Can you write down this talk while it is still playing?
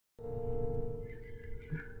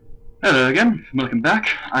Hello again, welcome back.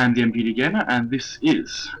 I am the MPD Gamer, and this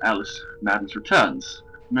is Alice Madness Returns.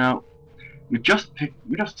 Now, we just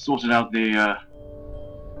sorted out the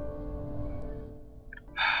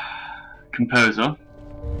composer,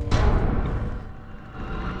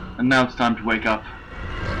 and now it's time to wake up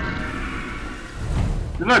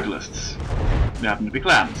the vocalists. They happen to be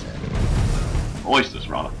clams, oysters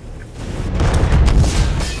rather.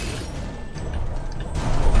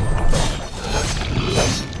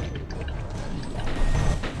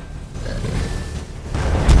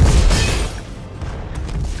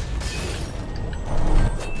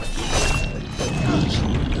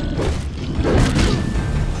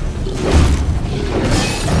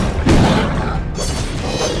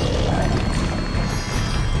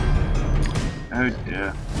 Oh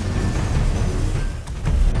dear.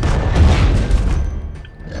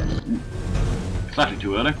 Slightly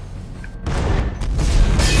too early.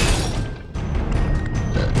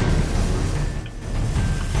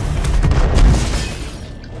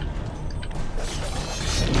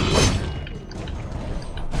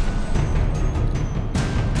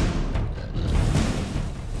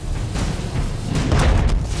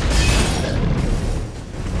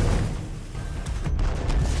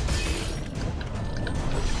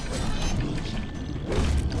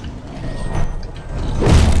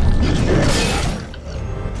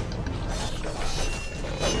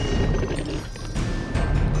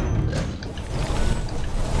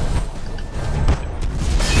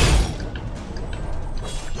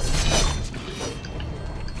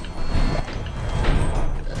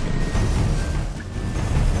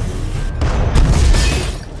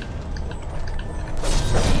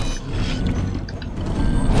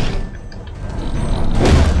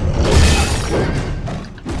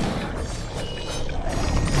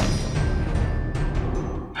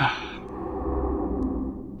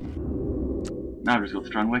 Now I've just got to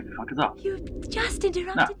try and wake the fuckers up. You just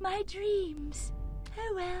interrupted my dreams.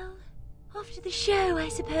 Oh well. Off to the show, I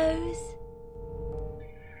suppose.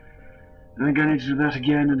 I think I need to do that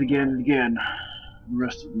again and again and again. The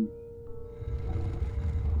rest of them.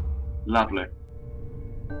 Lovely.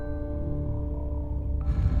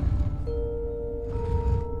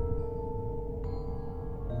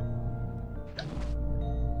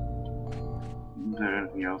 Is there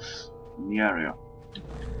anything else in the area?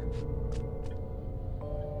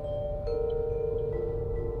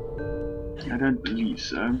 I don't believe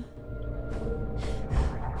so.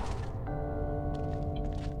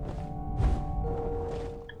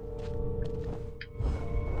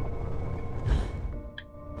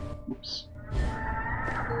 Oops.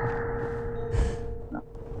 No.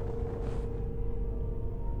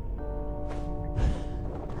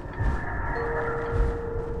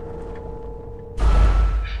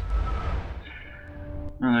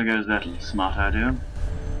 And there goes that little smart idea.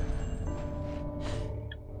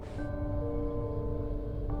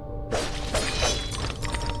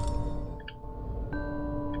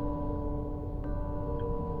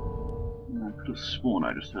 I could have sworn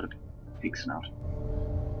I just heard a pig snout.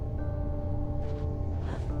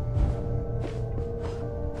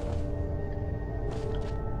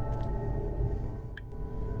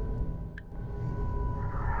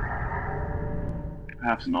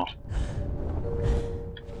 Perhaps not.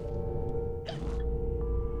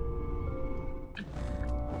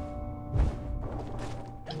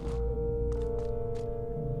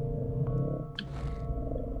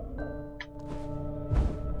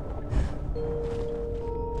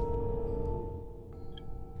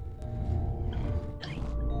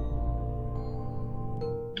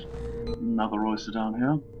 Another oyster down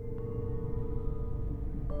here.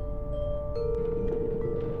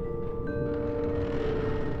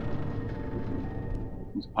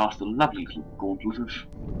 It's past a lovely little gauntlet of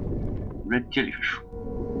red jellyfish.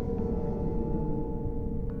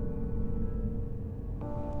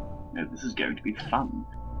 Now this is going to be fun.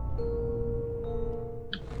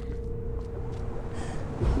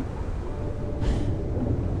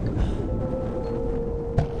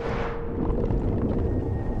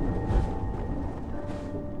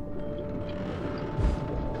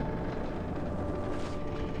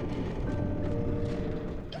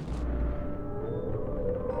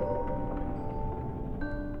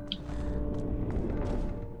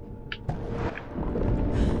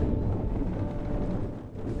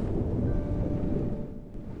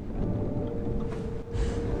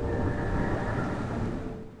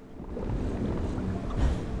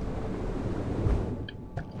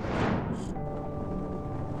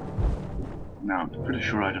 Now, I'm pretty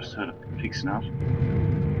sure I just heard a pig snout.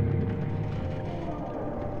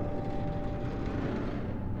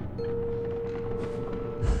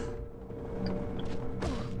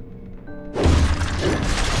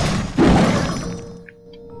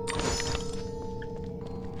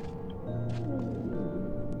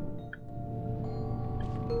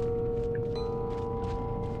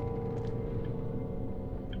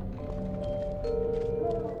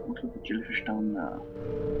 Put the jellyfish down there.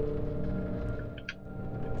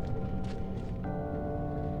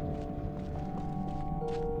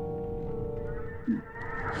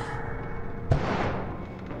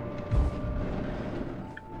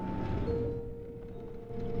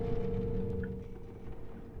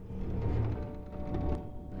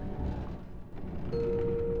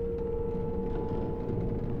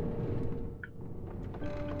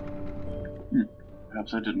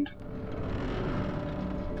 Perhaps I didn't.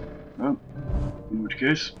 Well, in which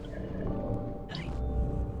case,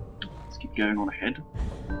 let's keep going on ahead.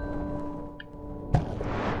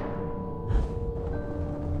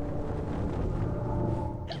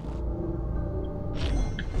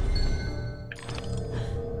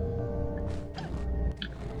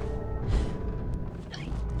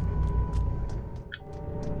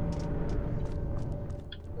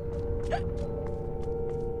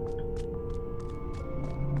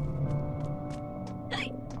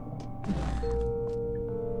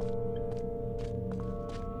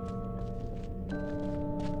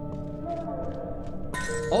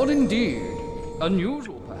 Odd indeed.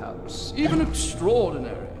 Unusual, perhaps. Even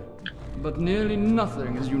extraordinary. But nearly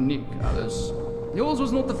nothing is unique, Alice. Yours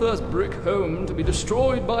was not the first brick home to be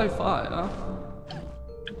destroyed by fire.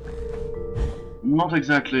 Not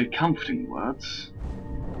exactly comforting words,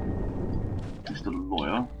 Mr.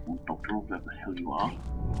 Lawyer, or Doctor, or whatever the hell you are.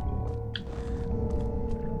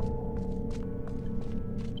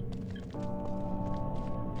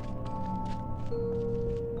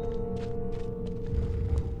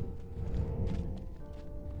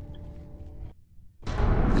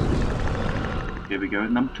 Here we go,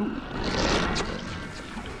 number 2.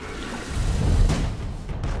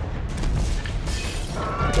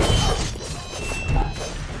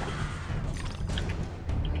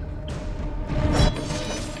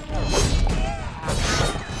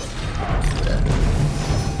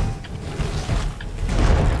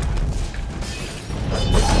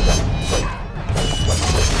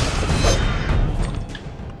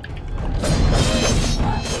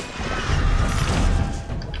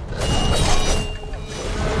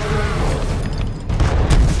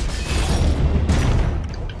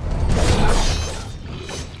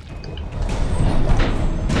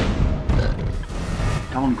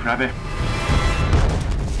 Come on, Krabby.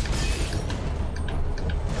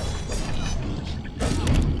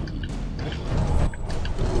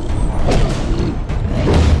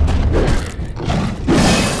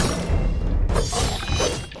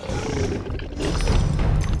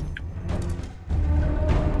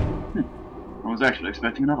 I was actually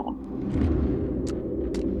expecting another one.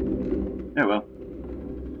 Oh well.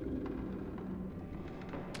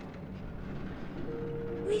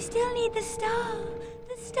 We still need the star.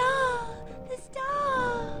 The star. The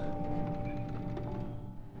star.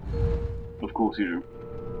 Of course you do.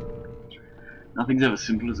 Nothing's ever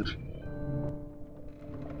simple, is it?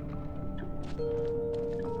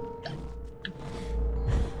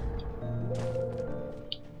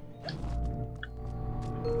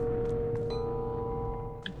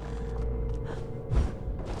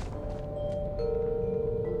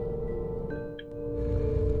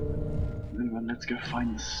 Well, let's go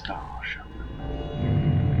find the star, shall we?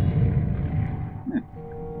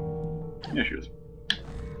 Yeah, she is.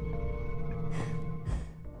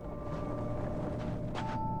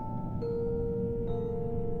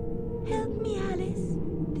 Help me, Alice.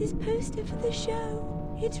 This poster for the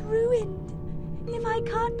show, it's ruined. If I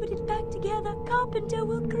can't put it back together, Carpenter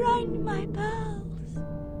will grind my pearls.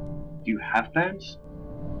 Do you have plans?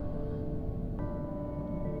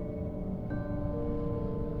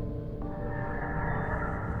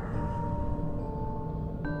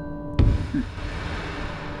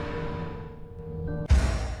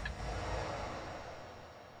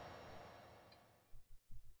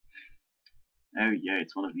 Oh yeah,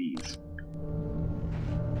 it's one of these.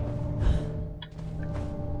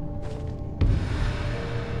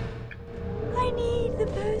 I need the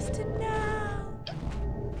poster now.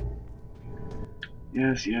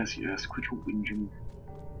 Yes, yes, yes, quit your whinging.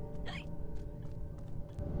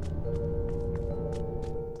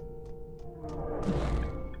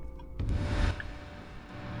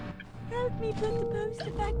 Help me put the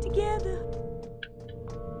poster back together.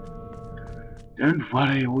 Don't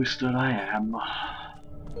worry, oyster, I am.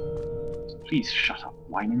 Please shut up,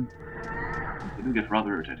 whining. They do get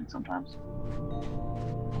rather irritating sometimes.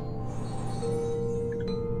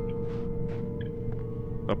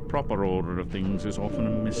 The proper order of things is often a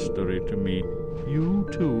mystery to me. You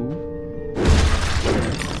too?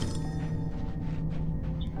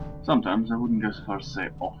 Sometimes I wouldn't go so far as to say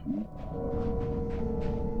often.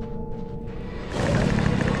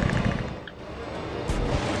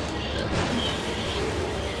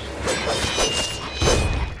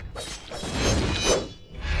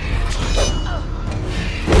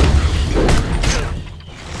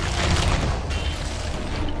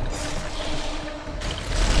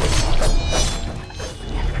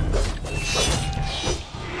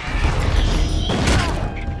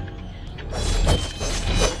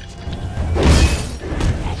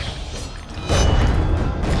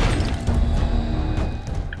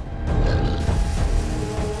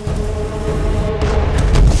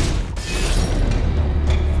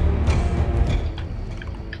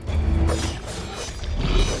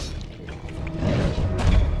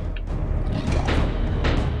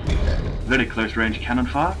 very close range cannon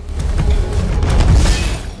fire.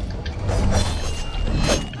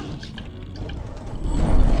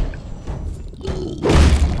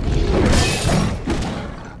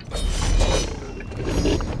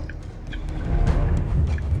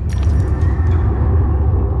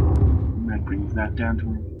 And that brings that down to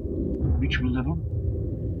a reachable level.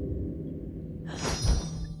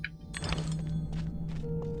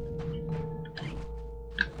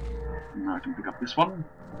 Now I can pick up this one.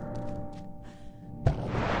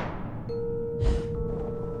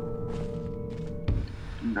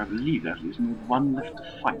 And I believe that leaves me with one left to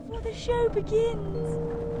fight. Before the show begins.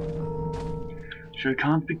 Show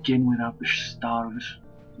can't begin without the star of it.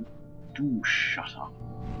 Do shut up.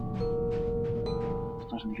 It's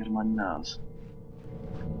starting to get on my nerves.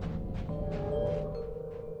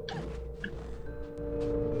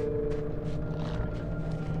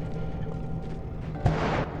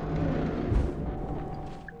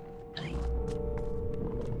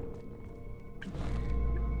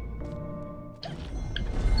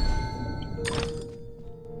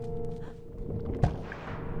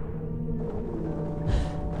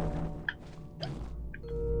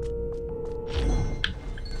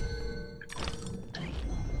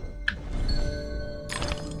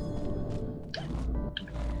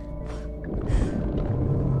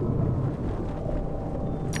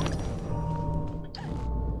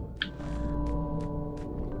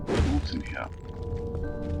 In here.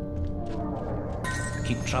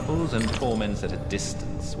 Keep troubles and torments at a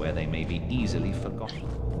distance where they may be easily forgotten.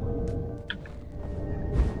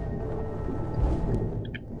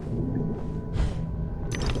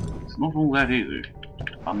 It's not all that easy,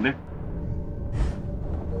 Andy.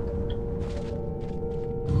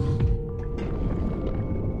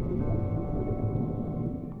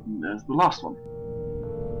 And there's the last one.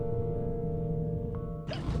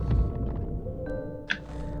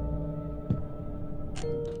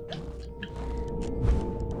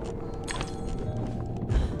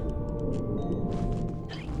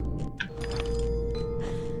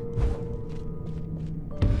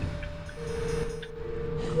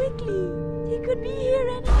 Quickly! He could be here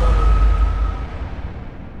any minute!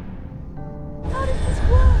 How does this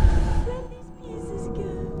work? Where do these pieces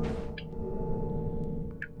go?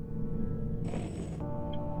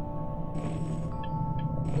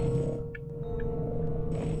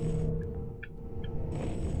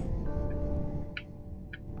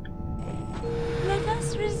 Let us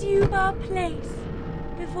resume our place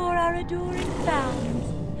before our adoring fans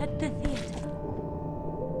at the theatre.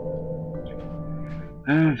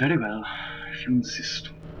 Very well, if you insist.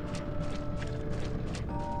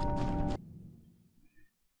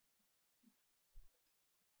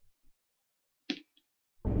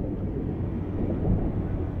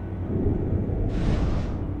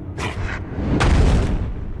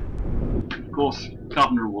 Of course,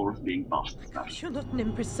 Carpenter will worth being bastards. You're not an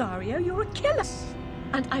impresario, you're a killer.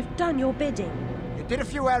 And I've done your bidding. You did a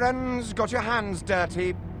few errands, got your hands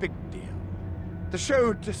dirty, big deal. The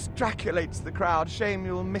show distraculates the crowd, shame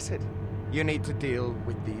you'll miss it. You need to deal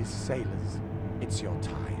with these sailors. It's your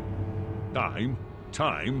time. Time?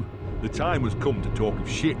 Time? The time has come to talk of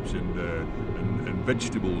ships and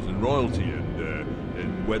vegetables and royalty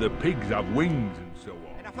and whether pigs have wings and so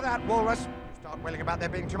on. Enough of that, Walrus. You start wailing about there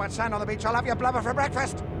being too much sand on the beach, I'll have your blubber for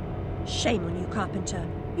breakfast. Shame on you, Carpenter.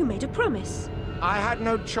 You made a promise. I had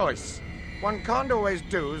no choice. One can't always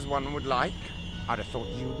do as one would like. I'd have thought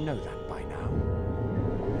you'd know that by now.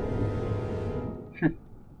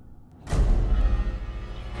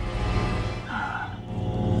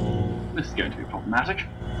 This is going to be problematic.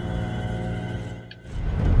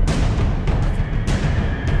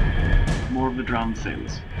 More of the drowned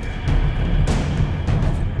sailors.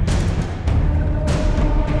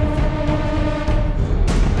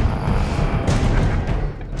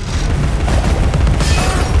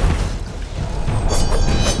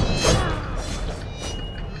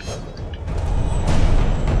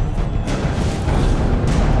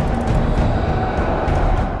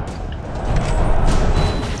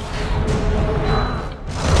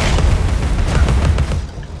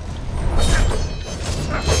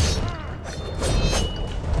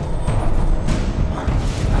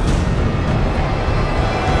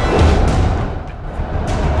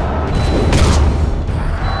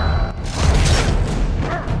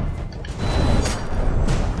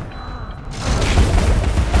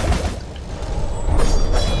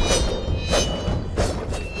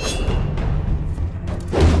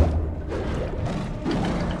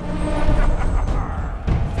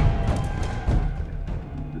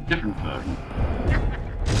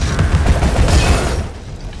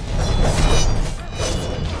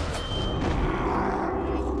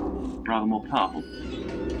 rather more powerful.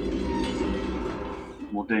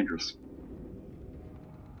 More dangerous.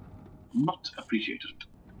 Not appreciated.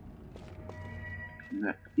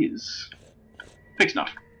 There is fixed nut.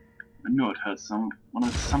 I know it hurts one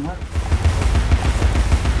of it somewhere.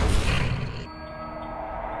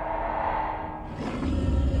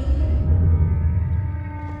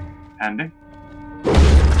 Handy.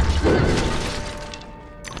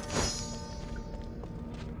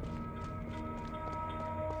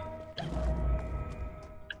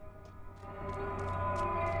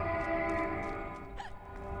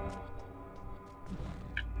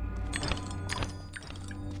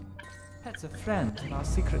 Pet's a friend in our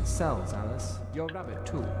secret cells, Alice. Your rabbit,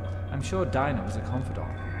 too. I'm sure Dinah was a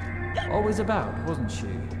confidant. Always about, wasn't she?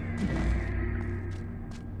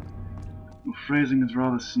 Your phrasing is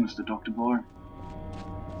rather sinister, Dr. Boy.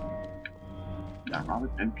 I rather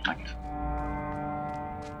don't like it.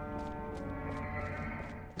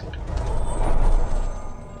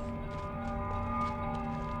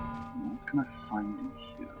 What can I find in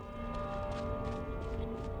here?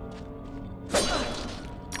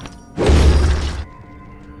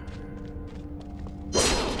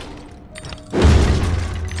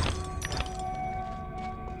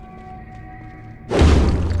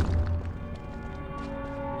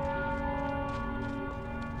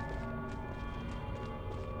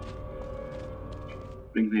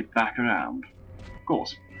 Brings me back around. Of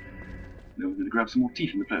course. Then we're going to grab some more tea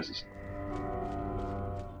from the places.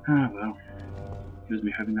 Ah, well. Here's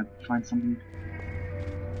me hoping I'd find something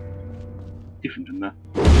different in there.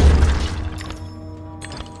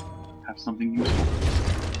 Have something useful.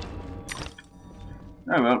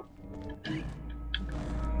 Oh well.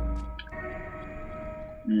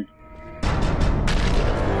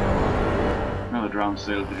 Another drowned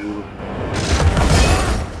sailor to deal with.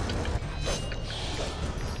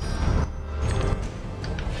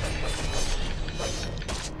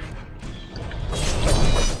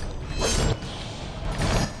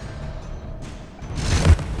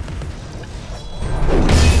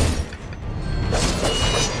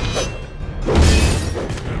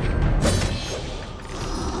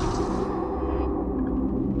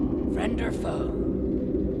 Friend or foe?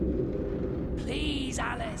 Please,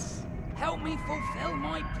 Alice, help me fulfill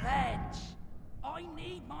my pledge. I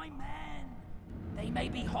need my men. They may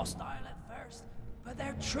be hostile at first, but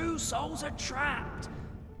their true souls are trapped.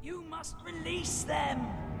 You must release them.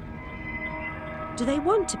 Do they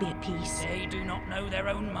want to be at peace? They do not know their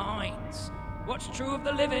own minds. What's true of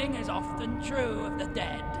the living is often true of the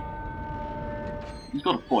dead. He's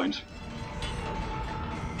got a point.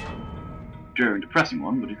 Very depressing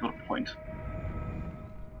one, but he's got a point.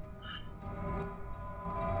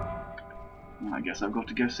 Well, I guess I've got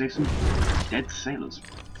to go save some dead sailors.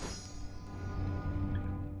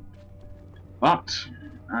 But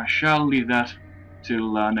I shall leave that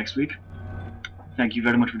till next week. Thank you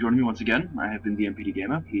very much for joining me once again. I have been the MPD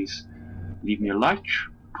Gamer. Please leave me a like,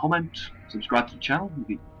 comment, subscribe to the channel. It would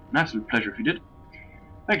be an absolute pleasure if you did.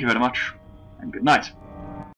 Thank you very much, and good night.